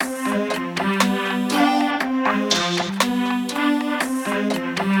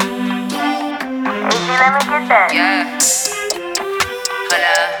let me get that. Yeah.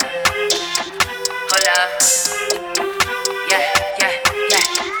 Hold up.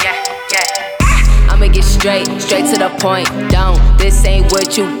 I'ma get straight to the point. Don't, this ain't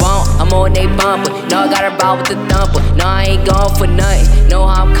what you want. I'm on they bumper. No, I got a ball with the thumper. No, I ain't going for nothing. Know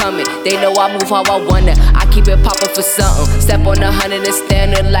how I'm coming. They know I move how I wonder. I keep it poppin' for something. Step on 100 and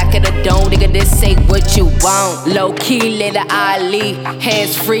stand there like it a dome. Nigga, this ain't what you want. Low key, let the eye lead.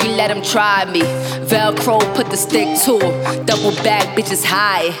 Hands free, let them try me. Velcro, put the stick to 'em. Double back, bitches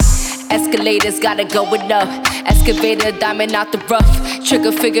high. Escalators gotta go enough. Excavator, diamond out the rough.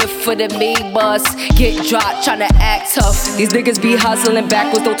 Trigger figure for the mean boss. Get dropped, tryna act tough. These niggas be hustling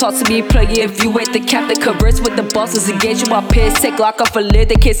backwards, don't talk to me, player. If you ain't the captain, converse with the bosses. Engage you my peers, take lock off a lid.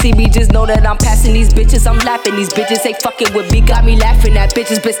 They can't see me, just know that I'm passing these bitches. I'm laughing, these bitches ain't fucking with me. Got me laughing at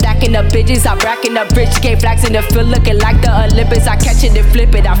bitches, been stacking up bitches. I'm racking up rich, game flags in the field, looking like the Olympics. I catch it and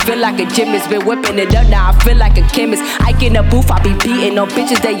flip it, I feel like a gymnast. Been whipping it up, now I feel like a chemist. I get in the booth, I be beating on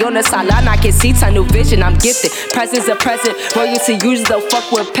bitches. They on the sideline, I can see tunnel vision. I'm gifted, presence a present. Royalty users don't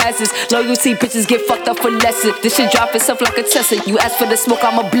fuck with passes. Loyalty bitches get fucked up for lessons. This shit drop itself like a Tesla. You ask for the smoke,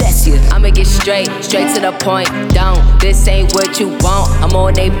 I'ma bless you. I'ma get straight to the point. Don't, this ain't what you want. I'm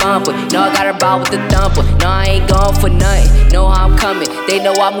on they bumper. No, I got a ball with the thumper. No, I ain't going for nothing. Know how I'm coming. They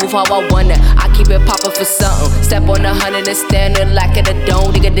know I move how I wonder. I keep it poppin' for something. Step on 100 and stand there like it a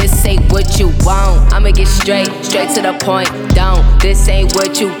dome. Nigga, this ain't what you want. I'ma get straight to the point. Don't, this ain't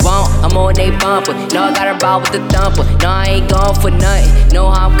what you want. I'm on they bumper. No, I got a ball with the thumper. No, I ain't going for nothing. Know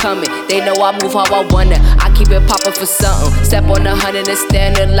how I'm coming. They know I move how I wonder. I keep it poppin' for something. Step on 100 and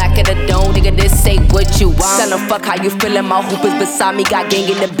stand there like it a dome. Nigga, this ain't what you want. Tell them fuck how you feelin'. My hoopers beside me got gang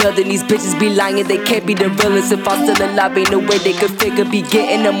in the building. These bitches be lying, they can't be the realest. If I'm still alive, ain't no way they could figure. Be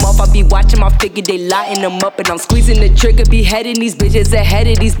getting them off, I be watching my figure. They lighting them up and I'm squeezing the trigger. Be heading these bitches, ahead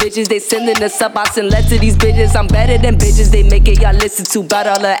of these bitches. They sending us up, I send letters to these bitches. I'm better than bitches, they make it y'all listen to. Bout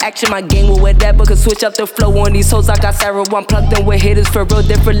all the action, my game with whatever. Could switch up the flow on these hoes. I got Sarah, I'm plugged in with hitters for real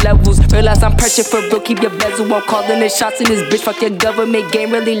different levels. Realize I'm pressure for real, keep your bezel. I'm calling the shots in this bitch. Fuck your government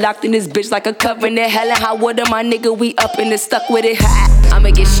game, really locked in this bitch like a covenant. Hell and high water, my nigga, we up and it stuck with it high. I'ma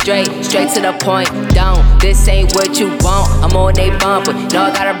get straight to the point. Don't, this ain't what you want. I'm on they bumper. No,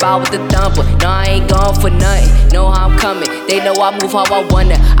 I got a ball with the thumper. No, I ain't going for nothing. Know how I'm coming. They know I move how I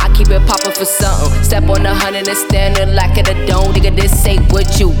wonder. I keep it poppin' for something. Step on 100 and stand there like it a dome. Nigga, this ain't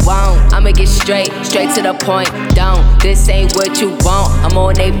what you want. I'ma get straight to the point. Don't, this ain't what you want. I'm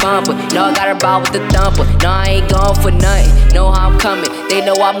on they bumper. No, I got a ball with the thumper. No, I ain't going for nothing. Know how I'm coming. They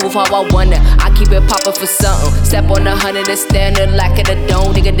know I move how I wonder. I keep it poppin' for something. Step on 100 and stand there like it a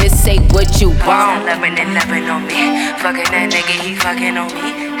dome. Nigga, this ain't what you want. Loving and loving on me. Fucking that nigga, he fucking on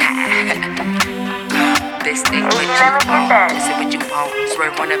me. This thing what you want. This is what you want.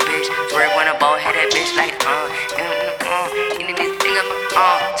 Swerve on a bitch. Swerve on a ball headed bitch like You need this thing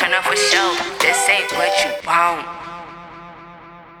up, turn up for show. This ain't what you want.